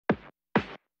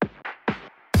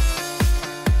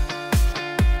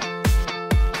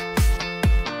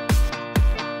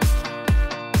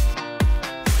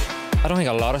don't think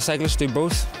a lot of cyclists do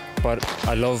both, but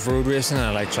I love road racing and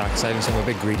I like track cycling, so I'm a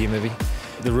bit greedy maybe.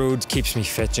 The road keeps me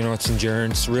fit, you know, it's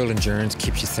endurance, real endurance,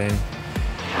 keeps you thin.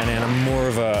 And then I'm more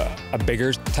of a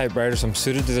bigger type rider, so I'm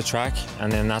suited to the track,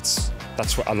 and then that's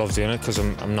what I love doing it because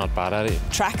I'm not bad at it.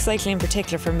 Track cycling in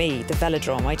particular for me, the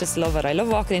velodrome, I just love it. I love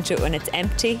walking into it when it's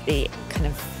empty, the kind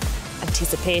of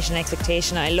anticipation,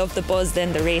 expectation. I love the buzz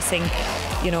then, the racing,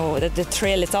 you know, the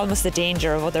thrill. It's almost the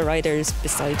danger of other riders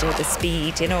beside you, the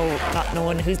speed, you know, not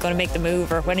knowing who's going to make the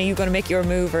move or when are you going to make your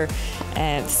move, or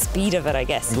the speed of it, I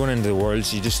guess. Going into the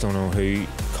Worlds, you just don't know who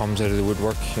comes out of the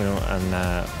woodwork, you know, and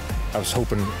I was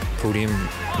hoping podium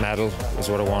medal is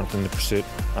what I wanted in the pursuit,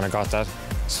 and I got that.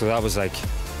 So that was like,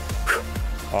 whew,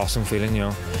 awesome feeling, you know.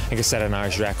 I think I set an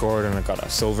Irish record and I got a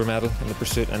silver medal in the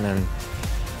pursuit, and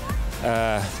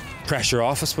then pressure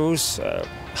off, I suppose.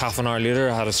 Half an hour later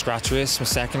I had a scratch race, my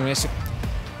second race.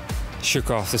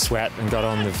 Shook off the sweat and got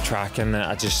on the track, and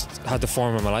I just had the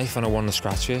form of my life and I won the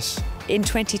scratch race. In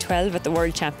 2012 at the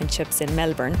World Championships in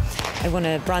Melbourne, I won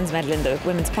a bronze medal in the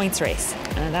women's points race,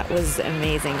 and that was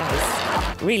amazing. That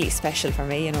was really special for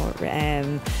me, you know,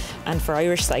 and for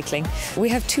Irish cycling. We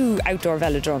have 2 outdoor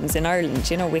velodromes in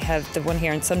Ireland, you know. We have the one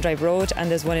here in Sundrive Road and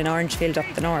there's one in Orangefield up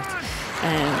the north.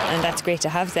 And that's great to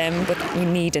have them, but we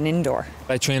need an indoor.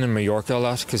 I train in Mallorca a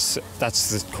lot because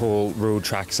that's the whole road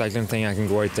track cycling thing. I can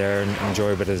go out there and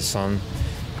enjoy a bit of the sun,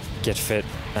 get fit,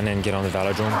 and then get on the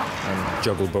velodrome and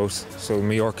juggle both. So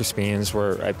Mallorca, Spain is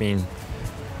where I've been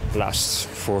the last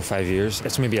 4 or 5 years.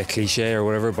 It's maybe a cliche or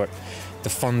whatever, but the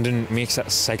funding makes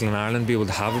that Cycling Ireland be able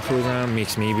to have a programme,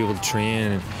 makes me be able to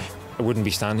train, and I wouldn't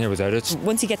be standing here without it.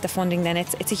 Once you get the funding, then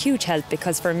it's a huge help,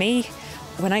 because for me,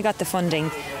 when I got the funding,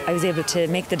 I was able to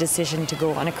make the decision to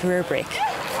go on a career break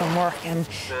from work, and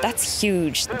that's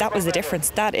huge. That was the difference.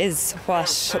 That is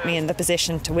what put me in the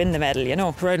position to win the medal, you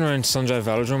know. Riding around Sundrive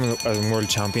Velodrome as a world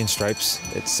champion stripes,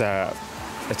 it's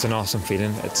an awesome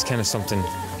feeling. It's kind of something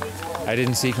I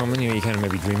didn't see coming. You know, you kind of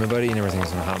maybe dream about it, you never think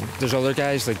it's going to happen. There's other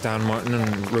guys like Dan Martin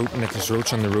and Nicholas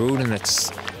Roach on the road, and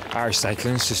it's Irish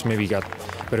cycling's just maybe got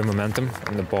a bit of momentum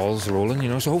and the ball's rolling, you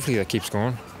know, so hopefully that keeps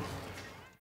going.